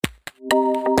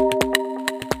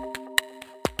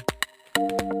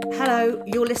Hello,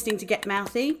 you're listening to Get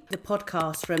Mouthy, the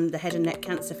podcast from the Head and Neck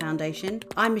Cancer Foundation.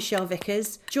 I'm Michelle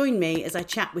Vickers. Join me as I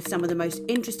chat with some of the most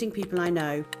interesting people I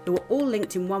know who are all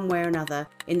linked in one way or another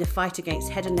in the fight against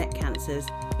head and neck cancers,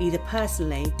 either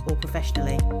personally or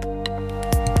professionally.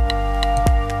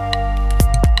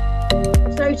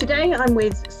 So today I'm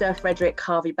with Sir Frederick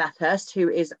Hervey-Bathurst, who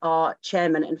is our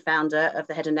chairman and founder of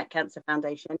the Head and Neck Cancer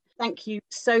Foundation. Thank you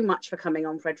so much for coming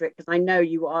on, Frederick, because I know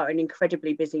you are an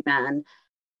incredibly busy man.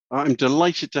 I'm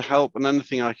delighted to help, and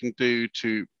anything I can do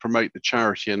to promote the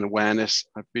charity and awareness,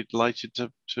 I'd be delighted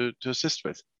to assist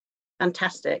with.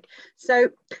 Fantastic.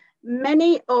 So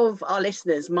many of our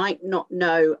listeners might not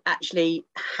know actually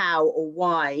how or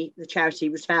why the charity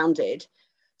was founded.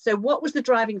 So what was the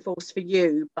driving force for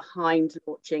you behind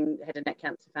launching the Head and Neck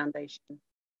Cancer Foundation?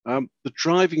 The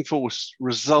driving force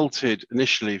resulted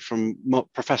initially from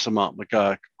Professor Mark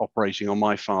McGurk operating on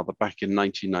my father back in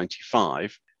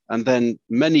 1995. And then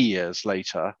many years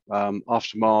later,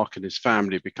 after Mark and his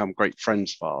family become great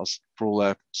friends of ours for all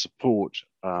their support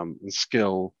and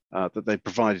skill that they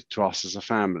provided to us as a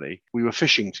family, we were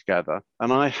fishing together.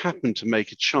 And I happened to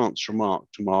make a chance remark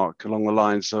to Mark along the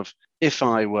lines of, if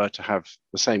I were to have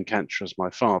the same cancer as my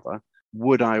father,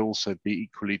 would I also be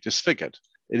equally disfigured?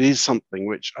 It is something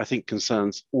which I think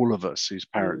concerns all of us whose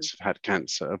parents have had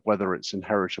cancer, whether it's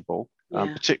inheritable,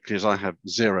 particularly as I have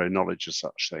zero knowledge of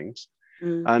such things.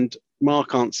 And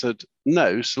Mark answered,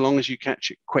 no, so long as you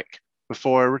catch it quick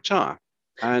before I retire.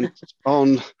 And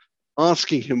on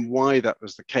asking him why that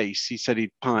was the case, he said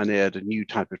he'd pioneered a new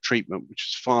type of treatment, which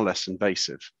is far less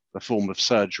invasive, the form of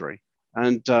surgery.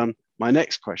 And my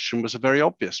next question was a very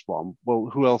obvious one.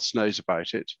 Well, who else knows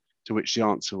about it? To which the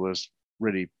answer was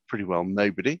really pretty well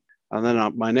nobody. And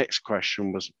then my next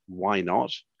question was, why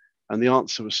not? And the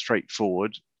answer was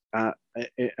straightforward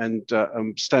and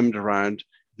stemmed around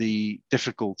the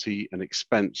difficulty and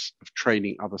expense of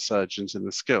training other surgeons in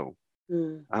the skill.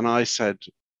 And I said,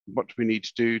 what do we need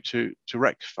to do to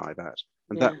rectify that?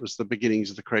 And that was the beginnings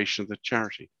of the creation of the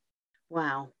charity.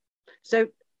 Wow. So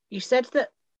you said that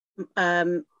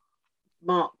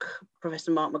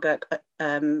Professor Mark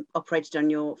McGurk operated on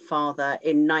your father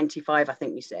in 95, I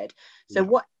think you said. So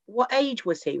what age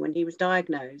was he when he was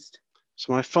diagnosed?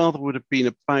 So my father would have been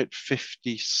about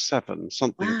 57,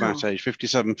 something of that age,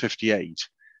 57, 58.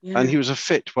 Yeah. And he was a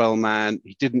fit, well man.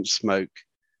 He didn't smoke,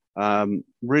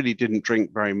 really didn't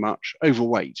drink very much,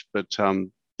 overweight, but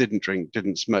didn't drink,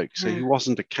 didn't smoke. So he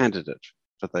wasn't a candidate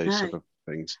for those sort of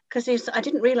things. Because I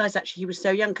didn't realise actually he was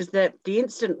so young, because the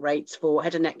incident rates for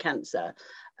head and neck cancer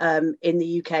in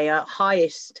the UK are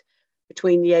highest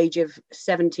between the age of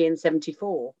 70 and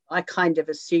 74. I kind of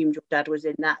assumed your dad was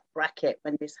in that bracket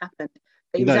when this happened,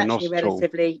 but he was actually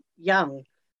relatively young.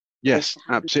 Yes,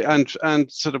 absolutely,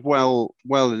 and sort of well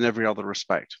in every other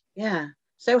respect. Yeah.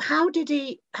 So how did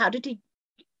he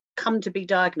come to be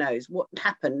diagnosed? What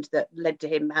happened that led to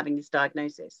him having this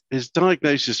diagnosis? His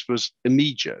diagnosis was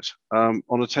immediate on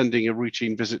attending a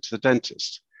routine visit to the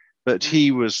dentist, but he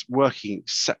was working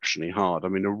exceptionally hard. I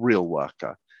mean, a real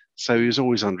worker. So he was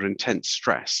always under intense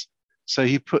stress. So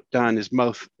he put down his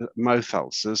mouth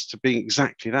ulcers to being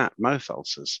exactly that, mouth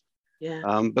ulcers.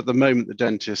 Yeah. But the moment the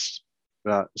dentist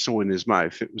saw in his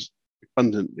mouth, it was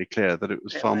abundantly clear that it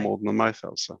was far more than a mouth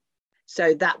ulcer.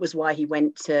 So that was why he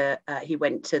went to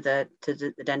the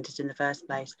dentist in the first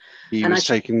place. He was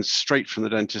taken straight from the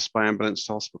dentist by ambulance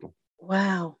to hospital.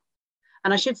 Wow.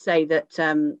 And I should say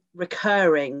that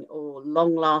recurring or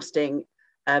long-lasting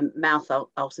mouth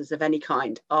ulcers of any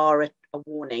kind are a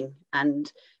warning.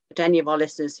 And to any of our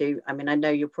listeners who, I mean, I know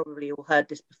you've probably all heard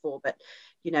this before, but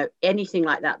you know, anything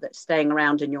like that that's staying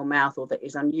around in your mouth or that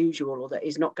is unusual or that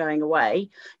is not going away,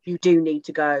 you do need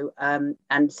to go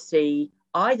and see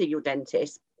either your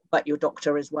dentist, but your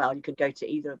doctor as well. You can go to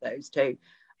either of those two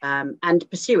and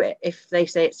pursue it. If they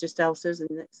say it's just ulcers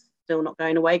and it's still not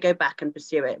going away, go back and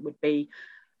pursue it would be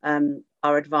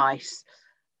our advice.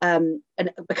 And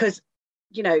because,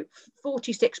 you know,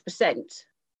 46%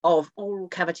 of oral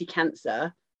cavity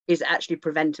cancer is actually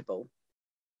preventable.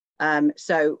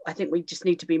 So I think we just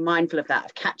need to be mindful of that,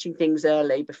 of catching things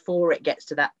early before it gets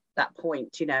to that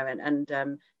point, you know,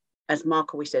 and as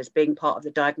Mark always says, being part of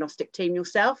the diagnostic team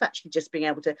yourself, actually just being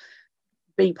able to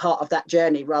be part of that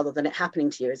journey rather than it happening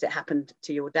to you as it happened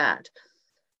to your dad.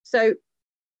 So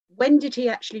when did he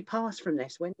actually pass from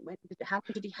this? How long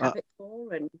did he have it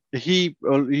for? And he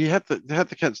had the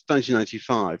cancer in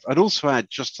 1995. I'd also add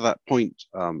just to that point,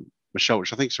 Michelle,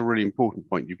 which I think is a really important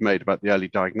point you've made about the early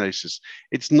diagnosis.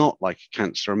 It's not like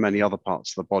cancer in many other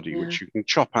parts of the body, which you can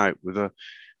chop out with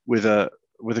a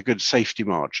with a good safety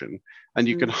margin, and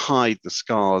you can hide the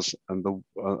scars and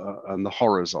the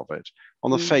horrors of it.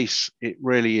 On the face, it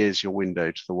really is your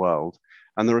window to the world,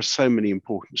 and there are so many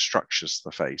important structures to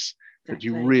the face that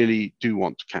you really do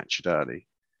want to catch it early.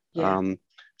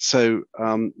 So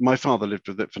my father lived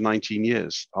with it for 19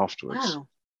 years afterwards,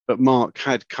 but Mark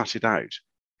had cut it out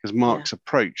because Mark's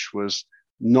approach was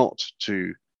not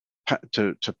to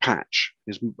patch.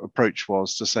 His approach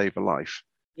was to save a life.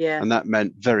 And that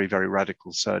meant very, very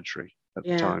radical surgery at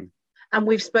the time. And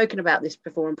we've spoken about this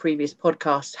before in previous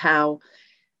podcasts, how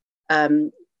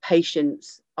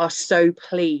patients are so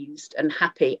pleased and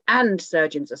happy, and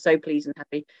surgeons are so pleased and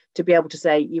happy to be able to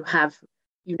say you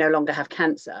no longer have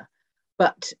cancer.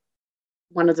 But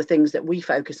one of the things that we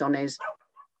focus on is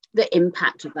the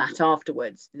impact of that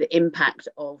afterwards, the impact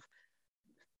of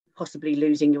possibly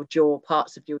losing your jaw,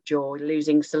 parts of your jaw,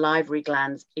 losing salivary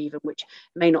glands even, which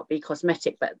may not be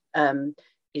cosmetic, but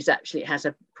it has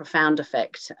a profound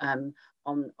effect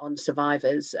on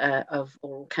survivors of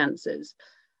oral cancers.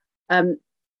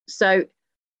 So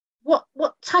what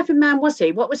type of man was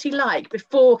he? What was he like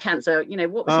before cancer?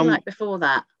 What was he like before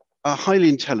that? Highly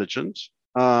intelligent,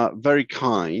 very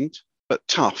kind, but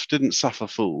tough, didn't suffer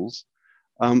fools,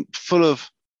 full of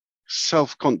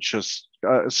self-confidence,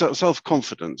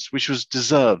 which was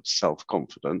deserved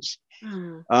self-confidence.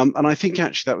 And I think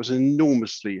actually that was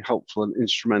enormously helpful and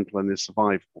instrumental in his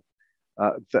survival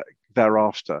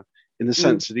thereafter, in the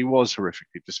sense that he was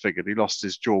horrifically disfigured. He lost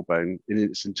his jawbone in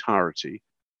its entirety.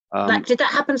 Did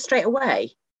that happen straight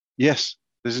away? Yes,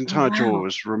 his entire jaw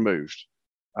was removed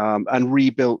and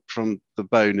rebuilt from the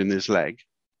bone in his leg.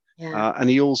 And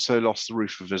he also lost the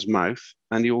roof of his mouth,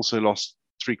 and he also lost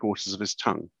 3/4 of his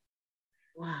tongue.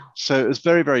 Wow. So it was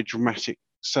very, very dramatic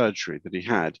surgery that he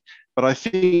had. But I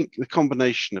think the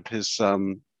combination of his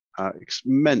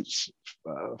immense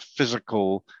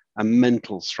physical and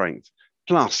mental strength,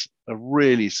 plus a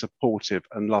really supportive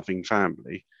and loving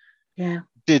family,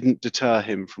 didn't deter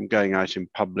him from going out in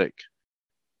public,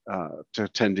 to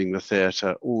attending the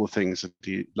theatre, all the things that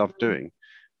he loved doing.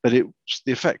 But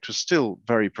the effect was still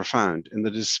very profound in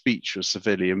that his speech was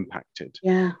severely impacted.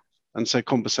 And so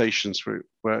conversations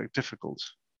were difficult.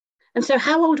 And so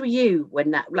how old were you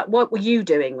when what were you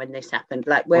doing when this happened?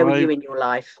 Where were you in your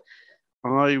life?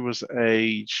 I was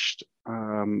aged,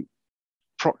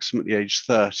 approximately age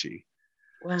 30.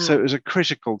 Wow. So it was a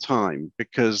critical time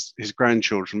because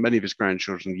many of his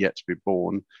grandchildren yet to be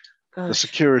born. Gosh. The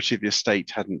security of the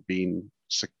estate hadn't been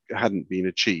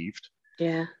achieved.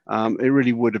 It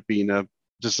really would have been a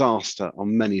disaster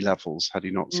on many levels had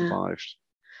he not survived.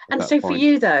 And so for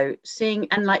you though,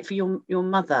 seeing, and for your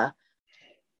mother,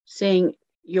 seeing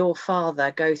your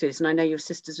father go through this, and I know your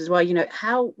sisters as well,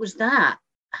 how was that?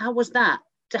 How was that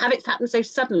to have it happen so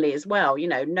suddenly as well?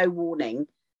 No warning.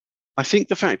 I think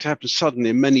the fact it happened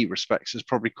suddenly in many respects is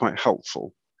probably quite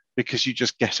helpful because you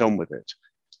just get on with it.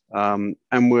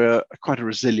 And we're quite a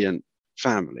resilient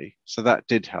family, so that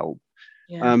did help.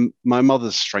 My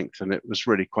mother's strength in it was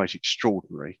really quite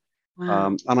extraordinary.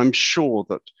 Wow. And I'm sure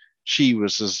that she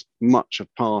was as much a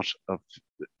part of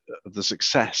the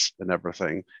success and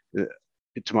everything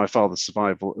to my father's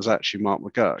survival as actually Mark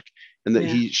McGurk, and that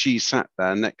she sat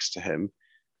there next to him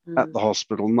at the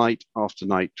hospital night after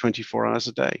night, 24 hours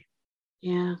a day.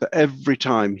 So every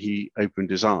time he opened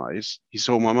his eyes, he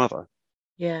saw my mother.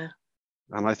 And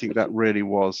I think that really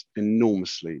was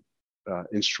enormously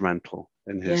instrumental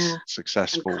in his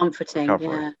successful and comforting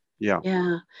recovery.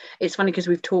 It's funny because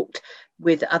we've talked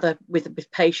with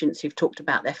patients who've talked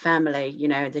about their family,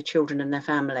 their children and their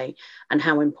family, and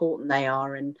how important they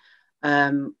are. And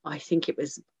I think it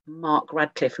was Mark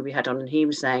Radcliffe who we had on, and he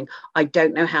was saying, I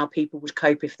don't know how people would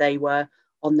cope if they were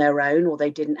on their own or they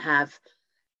didn't have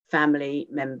family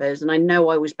members. And I know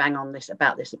I always bang on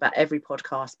about every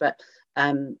podcast, but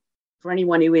for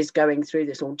anyone who is going through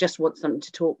this or just wants something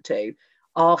to talk to,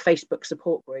 our Facebook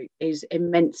support group is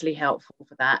immensely helpful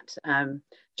for that,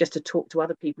 just to talk to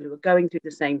other people who are going through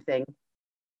the same thing,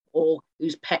 or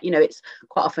whose pet, it's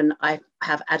quite often I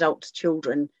have adult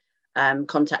children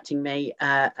contacting me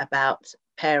about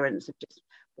parents who just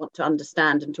want to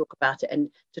understand and talk about it, and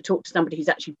to talk to somebody who's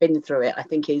actually been through it, I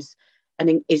think is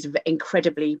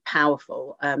incredibly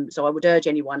powerful. So I would urge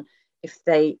anyone, if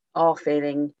they are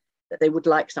feeling that they would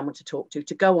like someone to talk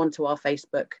to go onto our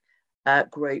Facebook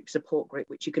support group,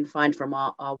 which you can find from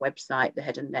our website, the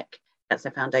Head and Neck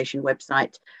Cancer Foundation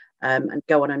website, and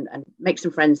go on and make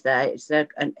some friends there.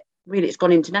 And really, it's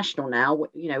gone international now.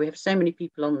 We have so many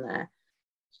people on there.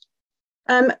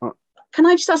 Can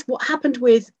I just ask what happened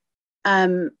with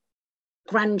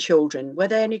grandchildren, were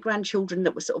there any grandchildren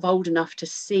that were sort of old enough to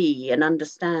see and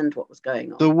understand what was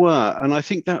going There on? were, and I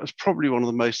think that was probably one of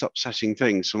the most upsetting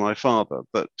things for my father,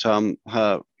 that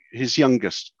his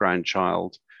youngest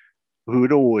grandchild, who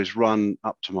would always run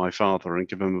up to my father and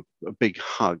give him a big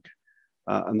hug.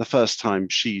 And the first time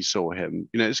she saw him,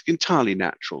 it's entirely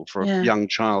natural for a Yeah, young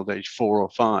child, age 4 or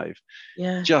 5,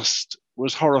 yeah. just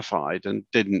was horrified and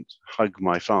didn't hug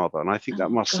my father. And I think that Oh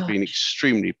must have been gosh.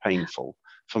 extremely Yeah, painful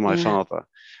for my yeah, father.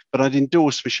 But I'd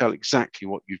endorse, Michelle, exactly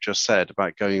what you've just said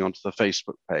about going onto the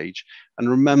Facebook page. And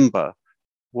remember,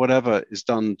 whatever is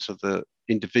done to the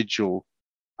individual,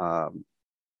 um,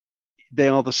 they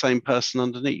are the same person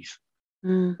underneath.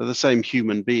 mm, They're the same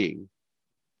human being,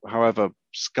 however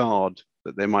scarred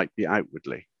that they might be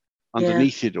outwardly. yeah,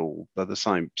 Underneath it all, they're the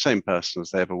same person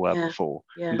as they ever were yeah, before.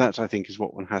 And yeah, that, I think, is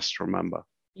what one has to remember.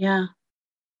 yeah.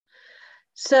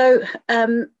 So,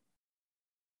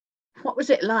 what was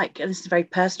it like? And this is a very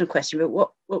personal question, but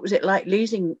what was it like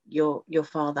losing your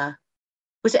father?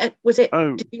 Was it?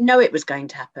 Oh, Did you know it was going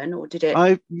to happen, or did it?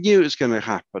 I knew it was going to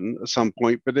happen at some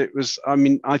point, but it was, I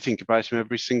mean, I think about him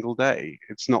every single day.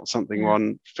 It's not something Yeah,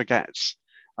 one forgets.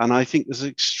 And I think there's an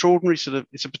extraordinary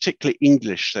it's a particularly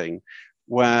English thing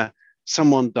where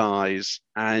someone dies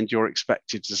and you're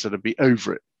expected to sort of be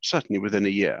over it, certainly within a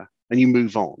year, and you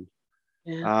move on.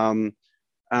 yeah, Um,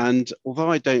 and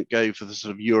although I don't go for the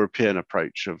sort of European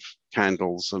approach of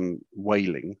candles and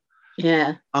wailing,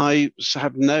 yeah, I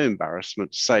have no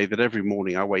embarrassment to say that every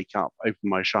morning I wake up, open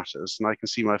my shutters, and I can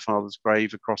see my father's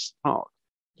grave across the park.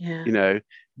 yeah, You know,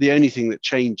 the only thing that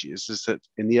changes is that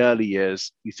in the early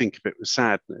years, you think of it with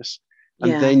sadness,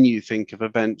 and yeah, then you think of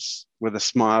events with a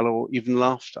smile or even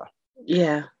laughter.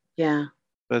 yeah, yeah,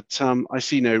 But I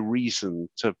see no reason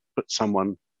to put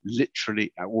someone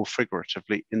literally or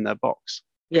figuratively in their box.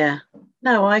 yeah.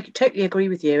 No, I totally agree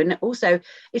with you, and also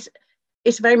it's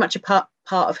it's very much a part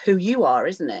of who you are,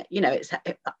 isn't it? It's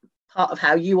part of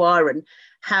how you are and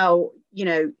how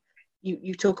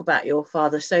you talk about your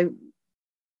father so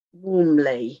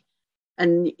warmly,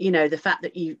 and the fact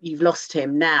that you've lost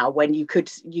him now when you could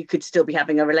still be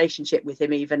having a relationship with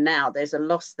him even now. There's a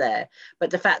loss there, but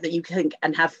the fact that you think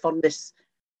and have fondness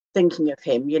thinking of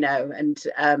him, and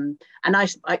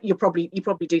you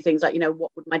probably do things like,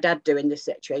 what would my dad do in this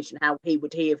situation, how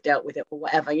would he have dealt with it, or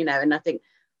whatever, and I think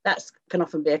that's can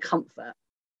often be a comfort.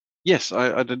 Yes,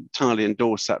 I'd entirely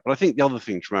endorse that. But I think the other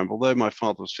thing to remember, although my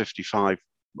father was 55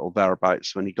 or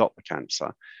thereabouts when he got the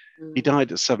cancer, he Mm.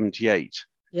 died at 78.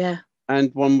 Yeah,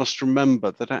 And one must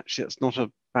remember that actually it's not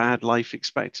a bad life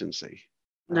expectancy.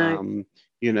 no, And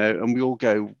we all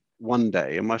go one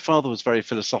day. And my father was very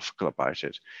philosophical about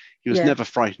it. He was yeah, never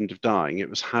frightened of dying. It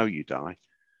was how you die.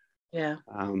 yeah,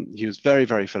 He was very,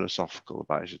 very philosophical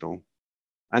about it all.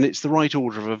 And it's the right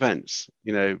order of events.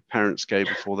 Parents go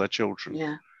before their children.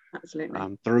 yeah,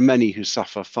 absolutely, There are many who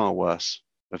suffer far worse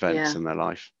events yeah, in their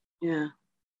life. yeah.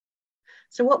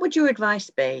 So what would your advice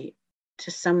be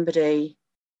to somebody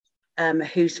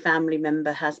whose family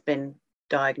member has been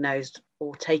diagnosed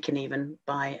or taken even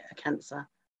by a cancer?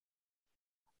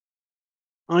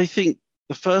 I think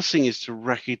the first thing is to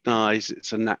recognize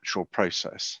it's a natural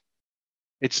process.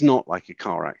 It's not like a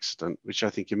car accident, which I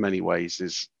think in many ways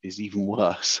is even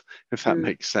worse, if that Mm,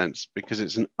 makes sense, because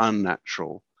it's an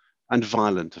unnatural and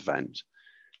violent event.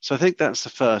 So I think that's the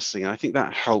first thing. I think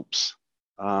that helps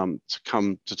to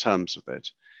come to terms with it.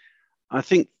 I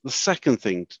think the second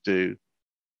thing to do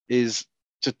is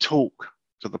to talk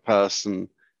to the person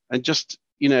and just,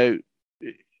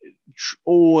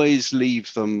 always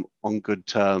leave them on good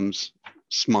terms,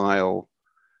 smile,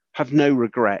 have no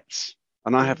regrets.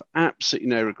 And I mm, have absolutely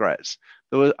no regrets.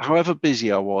 However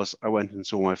busy I was, I went and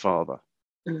saw my father.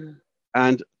 mm,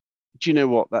 And do you know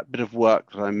what? That bit of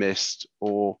work that I missed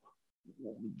or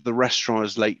the restaurant I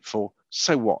was late for,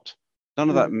 so what? None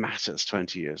of that mm. matters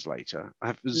 20 years later. I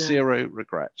have No, zero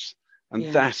regrets. And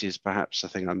yeah, that is perhaps the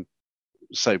thing I'm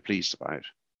so pleased about.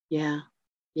 yeah,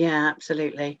 yeah,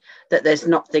 absolutely. That there's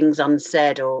not things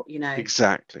unsaid, or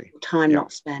Exactly. time Yeah,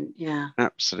 not spent. Yeah.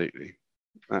 absolutely.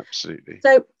 Absolutely.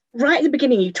 So right at the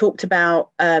beginning, you talked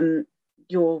about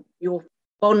your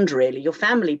bond, really, your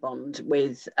family bond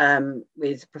with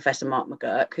Professor Mark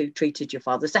McGurk, who treated your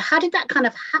father. So how did that kind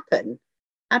of happen?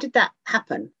 How did that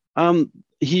happen?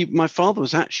 My father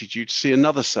was actually due to see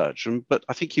another surgeon, but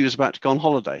I think he was about to go on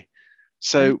holiday. Okay.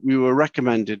 So we were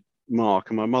recommended Mark,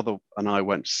 and my mother and I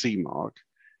went to see Mark.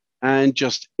 And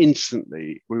just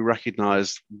instantly, we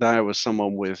recognized there was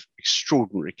someone with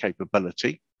extraordinary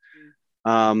capability.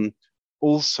 Um,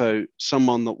 Also,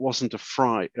 someone that wasn't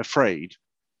afraid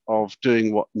of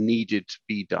doing what needed to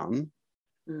be done.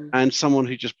 and someone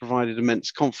who just provided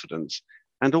immense confidence.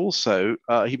 And also,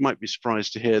 he might be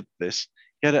surprised to hear this,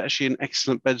 he had actually an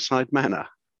excellent bedside manner.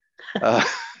 Uh,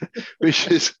 which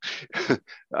is,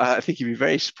 I think you'd be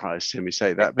very surprised to hear me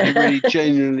say that, but he really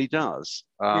genuinely does.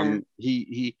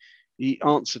 He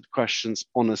answered questions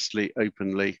honestly,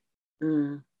 openly,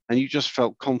 and you just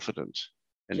felt confident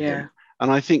in him.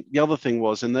 And I think the other thing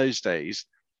was, in those days,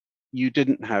 you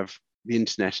didn't have the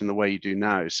internet in the way you do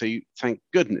now. So thank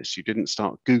goodness you didn't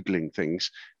start Googling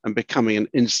things and becoming an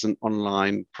instant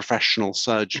online professional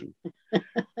surgeon, which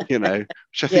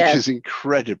I think is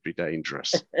incredibly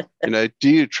dangerous. Do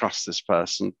you trust this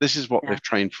person? This is what they've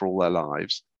trained for all their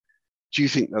lives. Do you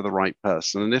think they're the right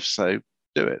person? And if so,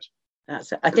 do it.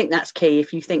 I think that's key.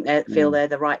 If you think they feel they're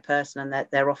the right person and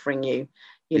that they're offering you,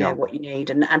 what you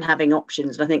need and having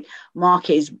options. And I think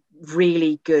Mark is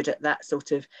really good at that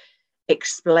sort of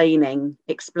explaining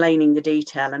the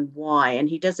detail and why. And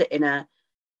he does it in a,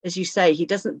 as you say, he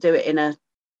doesn't do it in a,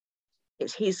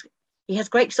 he has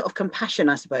great sort of compassion,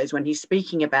 I suppose, when he's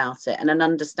speaking about it, and an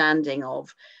understanding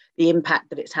of the impact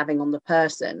that it's having on the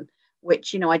person,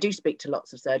 which, I do speak to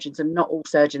lots of surgeons, and not all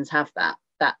surgeons have that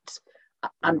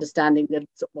understanding the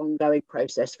sort of ongoing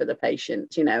process for the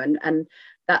patient, and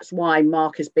that's why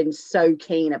Mark has been so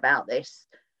keen about this,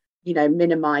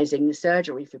 minimizing the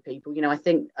surgery for people. I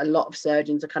think a lot of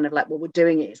surgeons are kind of like, well, we're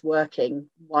doing it, it's working,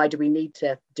 why do we need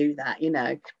to do that?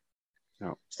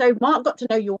 So Mark got to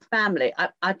know your family.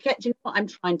 I get, what I'm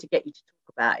trying to get you to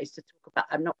talk about is to talk about,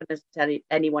 I'm not going to tell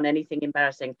anyone anything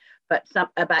embarrassing, but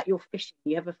about your fishing.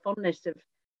 You have a fondness of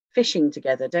fishing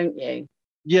together, don't you?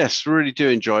 Yes, really do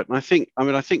enjoy it. And I think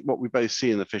what we both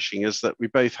see in the fishing is that we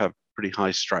both have pretty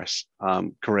high stress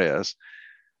careers,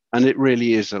 and it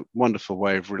really is a wonderful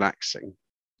way of relaxing.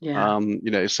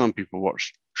 Some people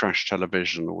watch trash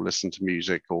television or listen to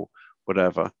music or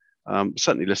whatever.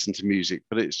 Certainly listen to music,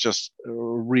 but it's just a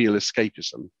real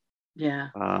escapism.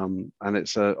 And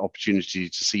it's an opportunity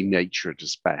to see nature at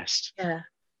its best.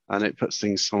 And it puts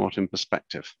things somewhat in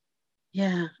perspective.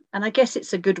 And I guess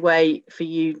it's a good way for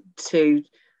you to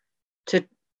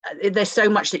there's so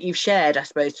much that you've shared, I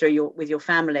suppose, with your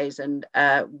families and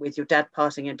with your dad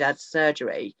passing, your dad's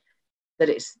surgery, that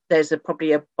there's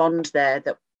probably a bond there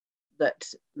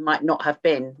that might not have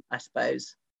been, I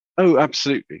suppose. Oh,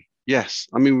 absolutely. Yes.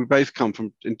 I mean, we both come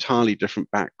from entirely different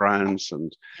backgrounds,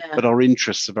 but our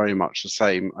interests are very much the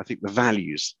same. I think the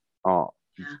values are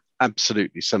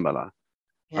absolutely similar.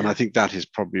 And I think that is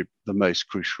probably the most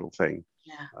crucial thing.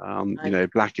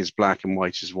 Black is black and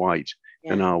white is white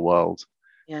in our world.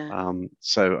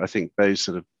 So I think those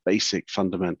sort of basic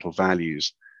fundamental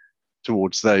values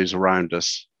towards those around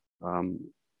us are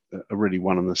really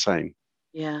one and the same.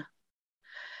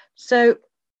 So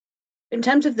in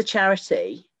terms of the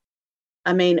charity,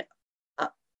 I mean,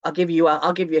 I'll give you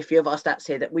a few of our stats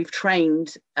here, that we've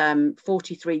trained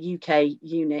 43 UK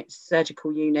units,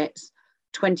 surgical units,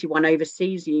 21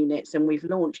 overseas units, and we've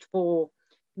launched 4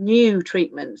 new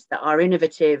treatments that are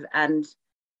innovative and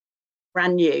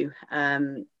brand new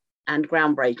and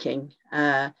groundbreaking.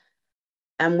 And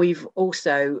we've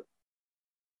also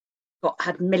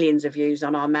had millions of views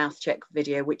on our mouth check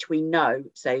video, which we know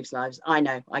saves lives.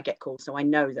 I get calls, so I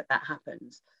know that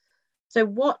happens. So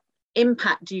what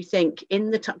impact do you think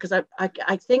in the time, because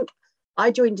I think I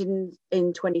joined in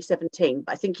 2017,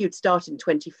 but I think you'd started in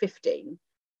 2015.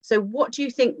 So what do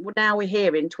you think, now we're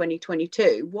here in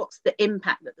 2022, what's the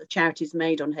impact that the charity's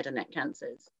made on head and neck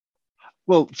cancers?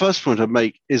 Well, the first point I'd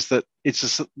make is that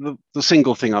it's the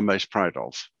single thing I'm most proud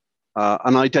of.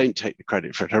 And I don't take the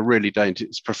credit for it. I really don't.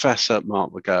 It's Professor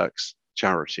Mark McGurk's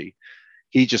charity.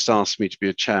 He just asked me to be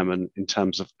a chairman in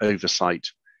terms of oversight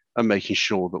and making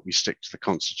sure that we stick to the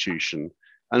Constitution.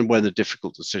 And when a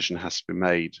difficult decision has to be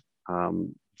made,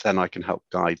 then I can help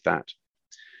guide that.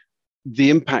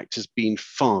 The impact has been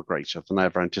far greater than I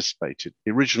ever anticipated.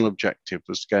 The original objective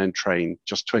was to go and train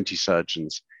just 20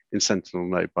 surgeons in sentinel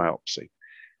node biopsy.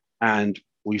 And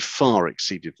we far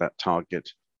exceeded that target.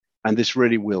 And this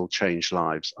really will change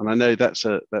lives. And I know that's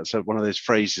one of those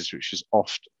phrases which is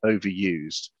oft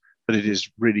overused, but it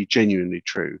is really genuinely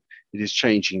true. It is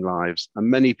changing lives. And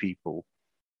many people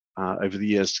over the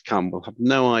years to come will have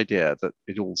no idea that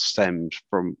it all stemmed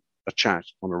from a chat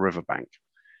on a riverbank.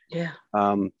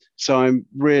 So I'm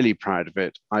really proud of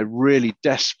it. I really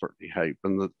desperately hope,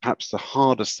 and perhaps the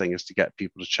hardest thing is to get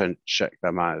people to check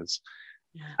their mouths.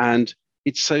 And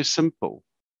it's so simple.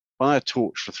 Buy a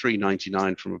torch for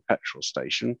 $3.99 from a petrol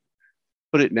station,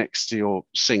 put it next to your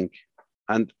sink.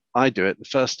 And I do it the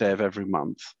first day of every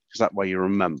month, because that way you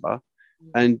remember.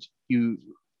 And you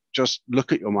just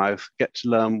look at your mouth, get to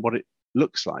learn what it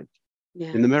looks like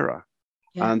in the mirror.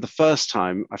 Yeah. And the first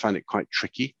time I found it quite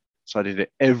tricky. So I did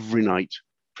it every night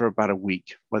for about a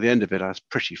week. By the end of it, I was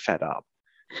pretty fed up.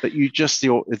 But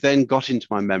it then got into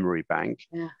my memory bank.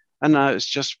 Yeah. And now it's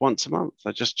just once a month.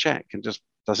 I just check and just,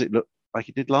 does it look like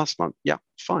it did last month? Yeah,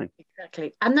 fine.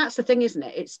 Exactly. And that's the thing, isn't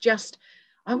it? It's just,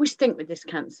 I always think with this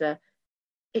cancer,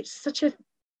 it's such a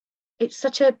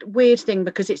weird thing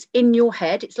because it's in your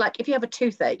head. It's like if you have a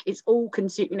toothache, it's all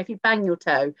consuming. If you bang your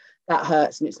toe, that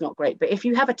hurts and it's not great. But if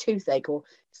you have a toothache or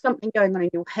something going on in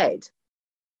your head,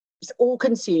 it's all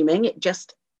consuming.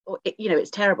 It's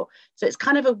terrible. So it's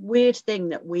kind of a weird thing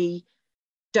that we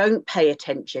don't pay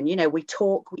attention. We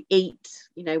talk, we eat,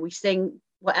 we sing,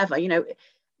 whatever.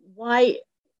 Why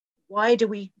do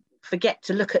we forget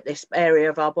to look at this area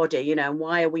of our body? And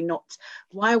why are we not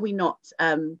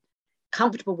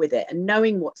comfortable with it and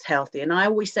knowing what's healthy? And I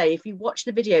always say, if you watch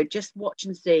the video, just watch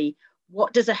and see,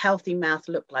 what does a healthy mouth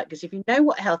look like? Because if you know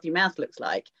what a healthy mouth looks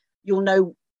like, you'll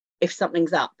know if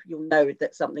something's up, you'll know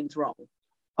that something's wrong.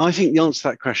 I think the answer to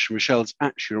that question, Michelle, is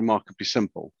actually remarkably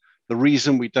simple. The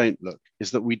reason we don't look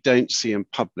is that we don't see in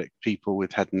public people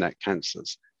with head and neck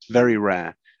cancers. It's very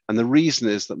rare. And the reason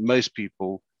is that most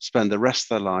people spend the rest of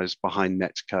their lives behind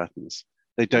net curtains.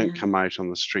 They don't come out on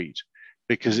the street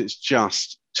because it's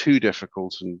just too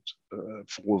difficult and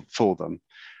for them.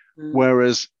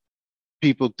 Whereas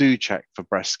people do check for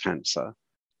breast cancer.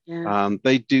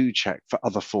 They do check for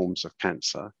other forms of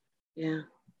cancer.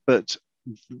 But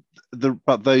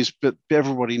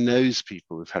everybody knows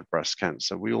people who've had breast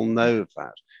cancer. We all know of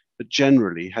that. But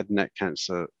generally, head and neck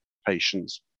cancer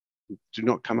patients do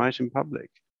not come out in public.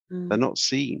 They're not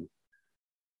seen.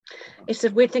 It's a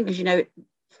weird thing because,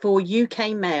 for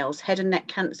UK males, head and neck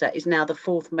cancer is now the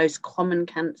 4th most common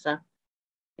cancer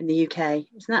in the UK.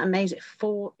 Isn't that amazing?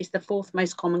 It's the 4th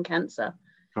most common cancer.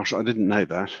 Gosh, I didn't know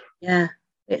that. Yeah,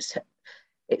 it's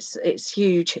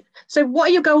huge. So what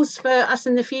are your goals for us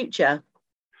in the future?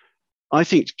 I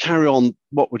think to carry on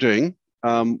what we're doing,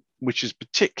 which is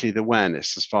particularly the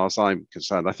awareness as far as I'm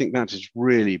concerned. I think that is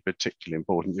really particularly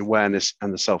important, the awareness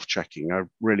and the self-checking. I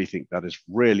really think that is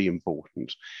really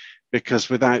important because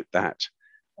without that,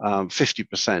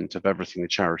 50% of everything the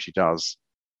charity does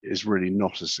is really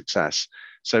not a success.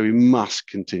 So we must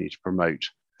continue to promote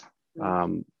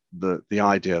the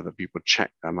idea that people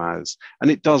check their mouths.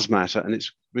 And it does matter, and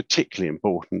it's particularly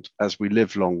important as we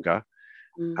live longer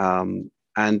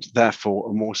and therefore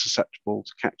are more susceptible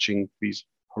to catching these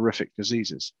horrific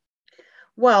diseases.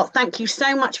 Well, thank you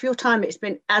so much for your time. It's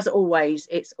been, as always,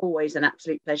 it's always an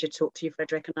absolute pleasure to talk to you,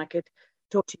 Frederick, and I could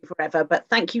talk to you forever. But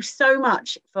thank you so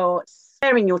much for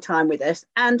sharing your time with us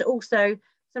and also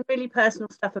some really personal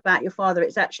stuff about your father.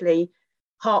 It's actually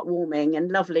heartwarming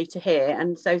and lovely to hear.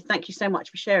 And so thank you so much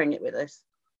for sharing it with us.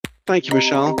 Thank you,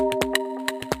 Michelle.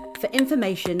 For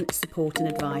information, support and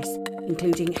advice,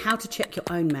 including how to check your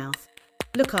own mouth,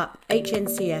 look up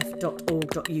hncf.org.uk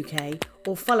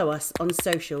or follow us on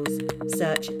socials,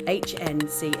 search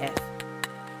HNCF.